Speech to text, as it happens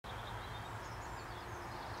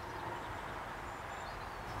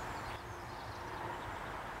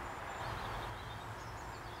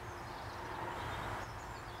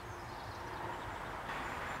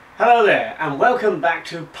Hello there, and welcome back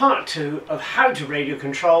to part 2 of how to radio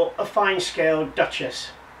control a fine scale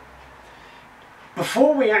Duchess.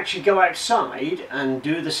 Before we actually go outside and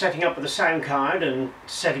do the setting up of the sound card and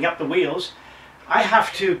setting up the wheels, I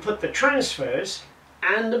have to put the transfers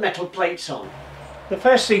and the metal plates on. The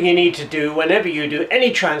first thing you need to do whenever you do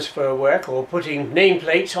any transfer work or putting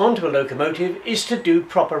nameplates onto a locomotive is to do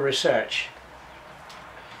proper research.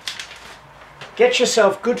 Get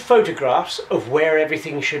yourself good photographs of where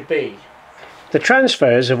everything should be. The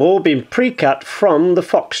transfers have all been pre-cut from the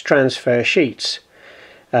Fox transfer sheets.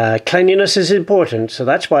 Cleanliness is important, so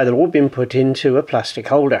that's why they've all been put into a plastic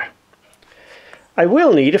holder. I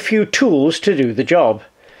will need a few tools to do the job.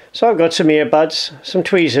 So I've got some earbuds, some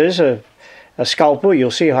tweezers, a scalpel,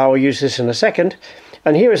 you'll see how I'll use this in a second,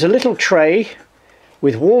 and here is a little tray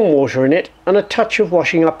with warm water in it and a touch of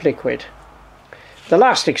washing up liquid. The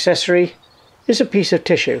last accessory is a piece of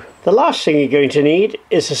tissue. The last thing you're going to need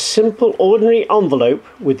is a simple ordinary envelope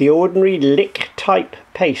with the ordinary lick type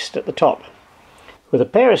paste at the top. With a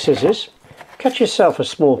pair of scissors, cut yourself a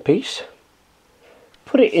small piece,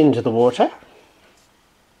 put it into the water,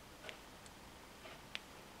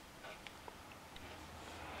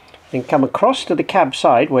 then come across to the cab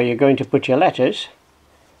side where you're going to put your letters,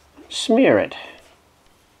 smear it.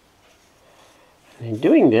 And in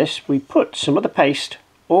doing this, we put some of the paste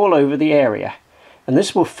all over the area, and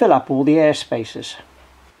this will fill up all the air spaces.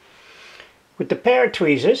 With the pair of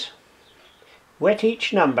tweezers, wet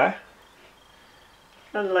each number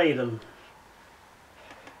and lay them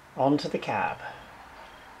onto the cab.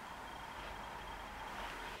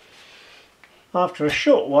 After a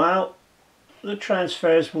short while, the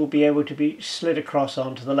transfers will be able to be slid across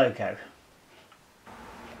onto the loco.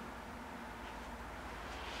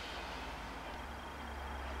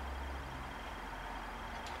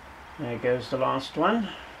 There goes the last one.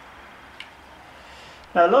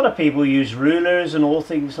 Now, a lot of people use rulers and all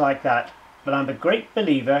things like that, but I'm a great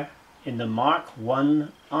believer in the Mark I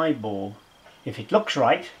eyeball. If it looks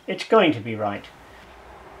right, it's going to be right.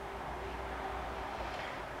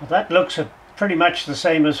 Well, that looks pretty much the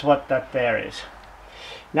same as what that there is.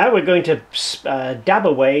 Now we're going to dab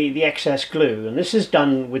away the excess glue, and this is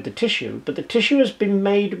done with the tissue, but the tissue has been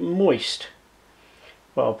made moist.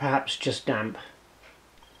 Well, perhaps just damp.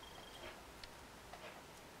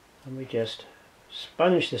 And we just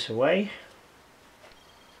sponge this away.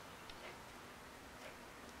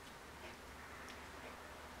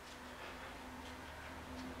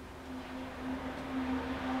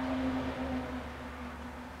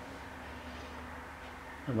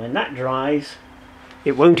 And when that dries,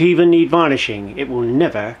 it won't even need varnishing. It will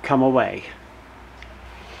never come away.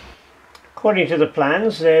 According to the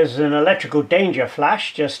plans, there's an electrical danger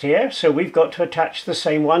flash just here, so we've got to attach the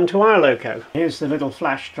same one to our loco. Here's the little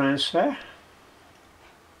flash transfer.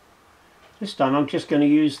 This time I'm just going to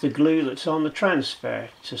use the glue that's on the transfer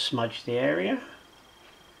to smudge the area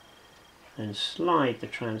and slide the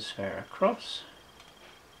transfer across.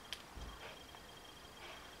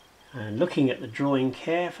 And looking at the drawing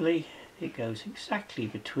carefully, it goes exactly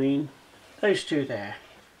between those two there.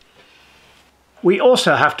 We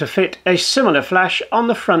also have to fit a similar flash on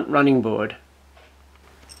the front running board.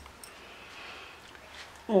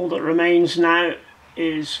 All that remains now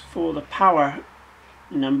is for the power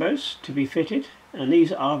numbers to be fitted, and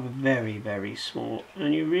these are very, very small,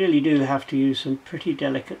 and you really do have to use some pretty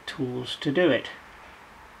delicate tools to do it.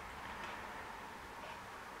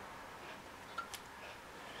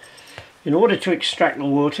 In order to extract the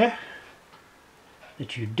water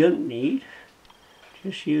that you don't need,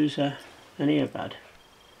 just use an earbud.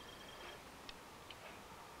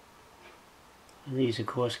 And these of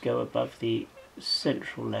course go above the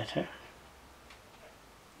central letter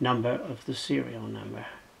number of the serial number.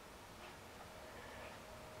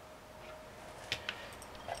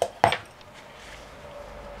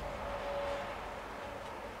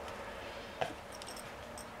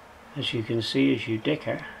 As you can see, as you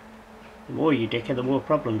dicker, the more you dicker, the more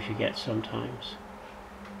problems you get sometimes.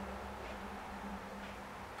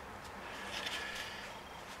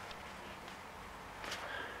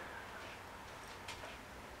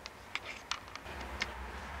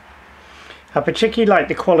 I particularly like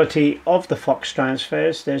the quality of the Fox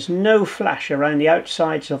transfers. There's no flash around the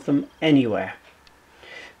outsides of them anywhere.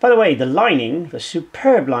 By the way, the lining, the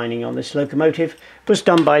superb lining on this locomotive, was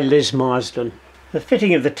done by Liz Marsden. The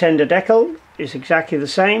fitting of the tender decal is exactly the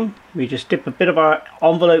same. We just dip a bit of our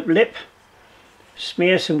envelope lip,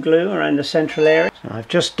 smear some glue around the central area. So I've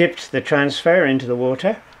just dipped the transfer into the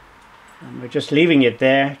water, and we're just leaving it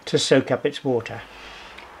there to soak up its water.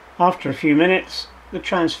 After a few minutes, the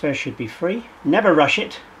transfer should be free. Never rush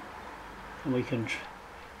it, and we can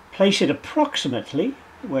place it approximately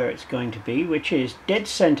where it's going to be, which is dead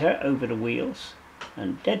center over the wheels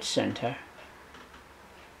and dead center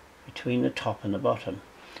between the top and the bottom.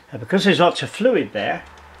 Now, because there's lots of fluid there,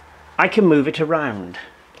 I can move it around.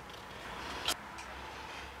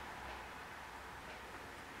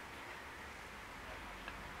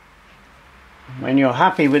 When you're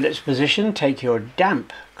happy with its position, take your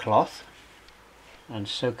damp cloth and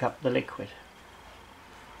soak up the liquid.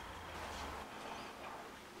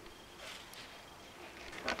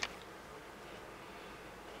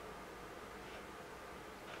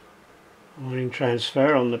 Mooring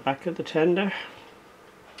transfer on the back of the tender.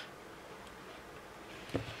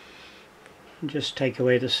 And just take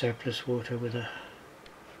away the surplus water with an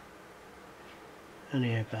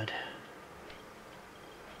earbud.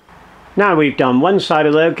 Now we've done one side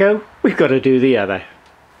of the loco, we've got to do the other.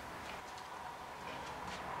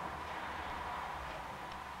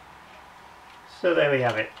 So there we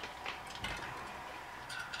have it.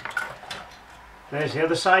 There's the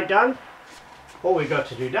other side done. All we've got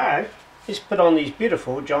to do now is put on these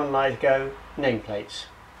beautiful John Lithgow nameplates.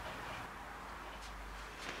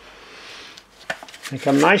 They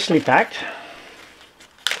come nicely packed.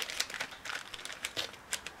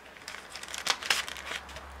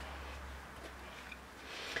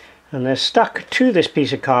 And they're stuck to this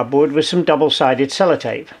piece of cardboard with some double-sided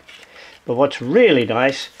sellotape. But what's really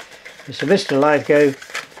nice is that Mr. Lithgow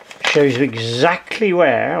shows you exactly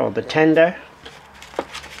where on the tender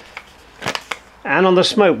and on the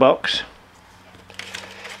smoke box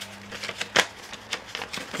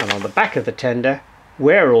and on the back of the tender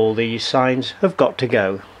where all these signs have got to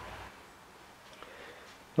go.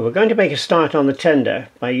 Well, we're going to make a start on the tender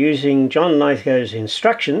by using John Lithgow's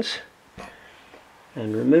instructions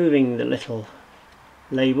and removing the little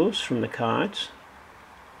labels from the cards,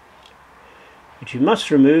 but you must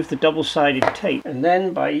remove the double-sided tape, and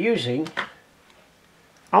then by using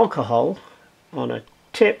alcohol on a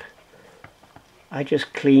tip I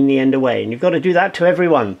just clean the end away, and you've got to do that to every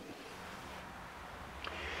one.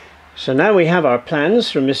 So now we have our plans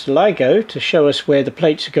from Mr. Lithgow to show us where the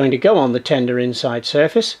plates are going to go on the tender inside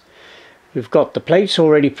surface. We've got the plates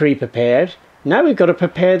already pre-prepared. Now we've got to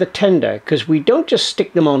prepare the tender, because we don't just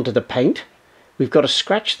stick them onto the paint. We've got to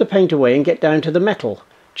scratch the paint away and get down to the metal.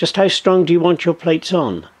 Just how strong do you want your plates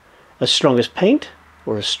on? As strong as paint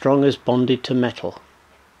or as strong as bonded to metal?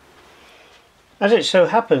 As it so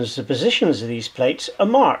happens, the positions of these plates are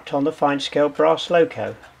marked on the fine scale brass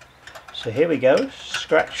loco. So here we go,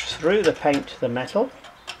 scratch through the paint to the metal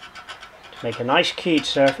to make a nice keyed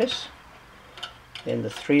surface in the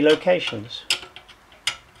 3 locations.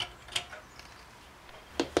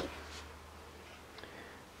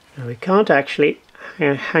 Now we can't actually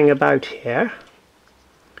hang about here,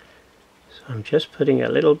 so I'm just putting a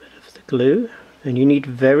little bit of the glue, and you need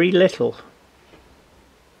very little.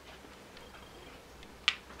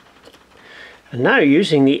 And now,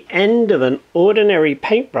 using the end of an ordinary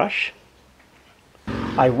paintbrush,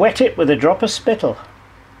 I wet it with a drop of spittle.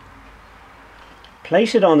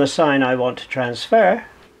 Place it on the sign I want to transfer,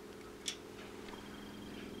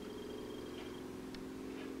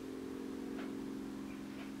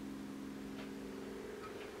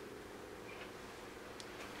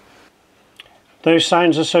 those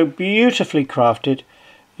signs are so beautifully crafted,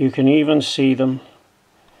 you can even see them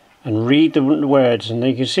and read the words, and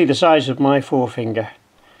you can see the size of my forefinger.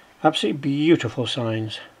 Absolutely beautiful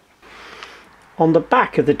signs. On the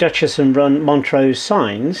back of the Duchess and Montrose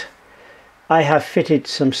signs I have fitted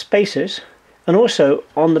some spacers, and also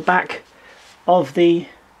on the back of the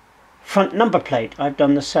front number plate I've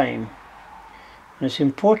done the same. And it's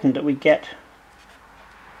important that we get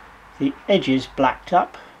the edges blacked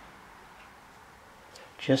up,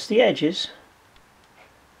 just the edges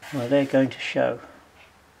where they're going to show.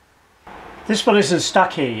 This one isn't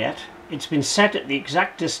stuck here yet. It's been set at the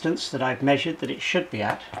exact distance that I've measured that it should be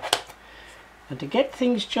at. And to get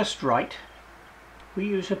things just right, we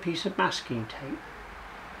use a piece of masking tape,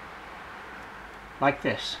 like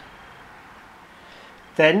this.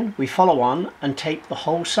 Then we follow on and tape the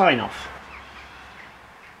whole sign off.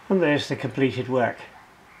 And there's the completed work.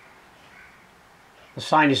 The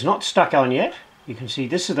sign is not stuck on yet. You can see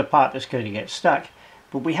this is the part that's going to get stuck,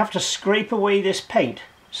 but we have to scrape away this paint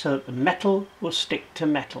so that the metal will stick to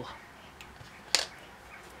metal.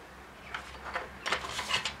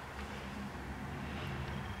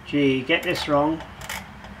 Gee, get this wrong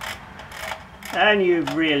and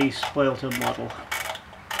you've really spoilt a model.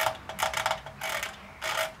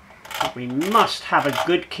 But we must have a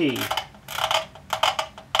good key.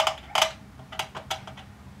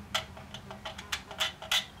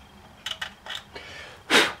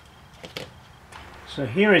 So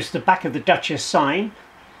here is the back of the Duchess sign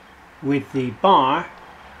with the bar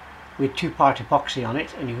with two-part epoxy on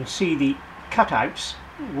it, and you can see the cutouts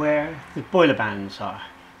where the boiler bands are.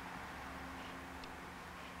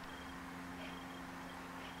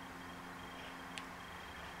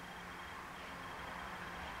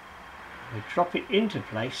 We drop it into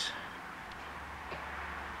place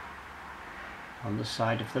on the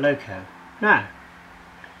side of the loco. Now,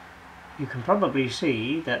 you can probably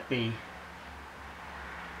see that the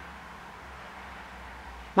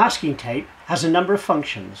masking tape has a number of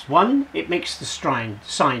functions. One, it makes the sign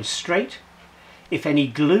straight. If any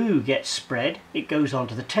glue gets spread, it goes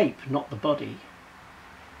onto the tape, not the body.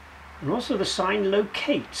 And also the sign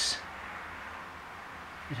locates.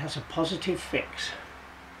 It has a positive fix.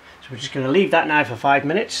 So we're just going to leave that now for 5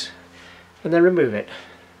 minutes and then remove it.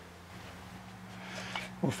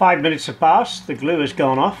 Well, 5 minutes have passed, the glue has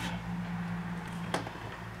gone off.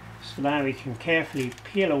 So now we can carefully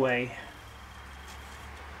peel away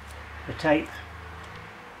the tape.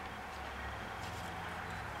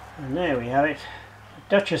 And there we have it,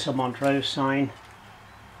 the Duchess of Montrose sign,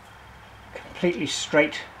 completely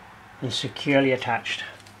straight and securely attached.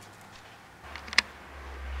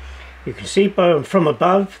 You can see from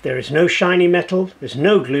above there is no shiny metal, there's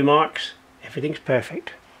no glue marks, everything's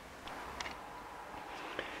perfect.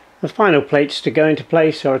 The final plates to go into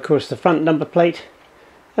place are of course the front number plate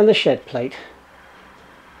and the shed plate.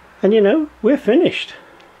 And you know, we're finished.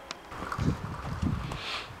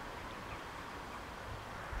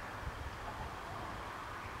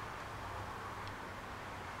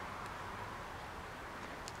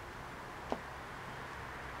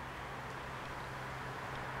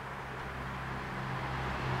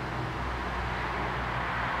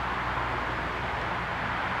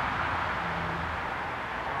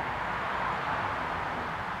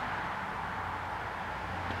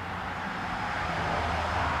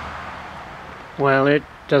 Well, it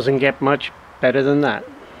doesn't get much better than that.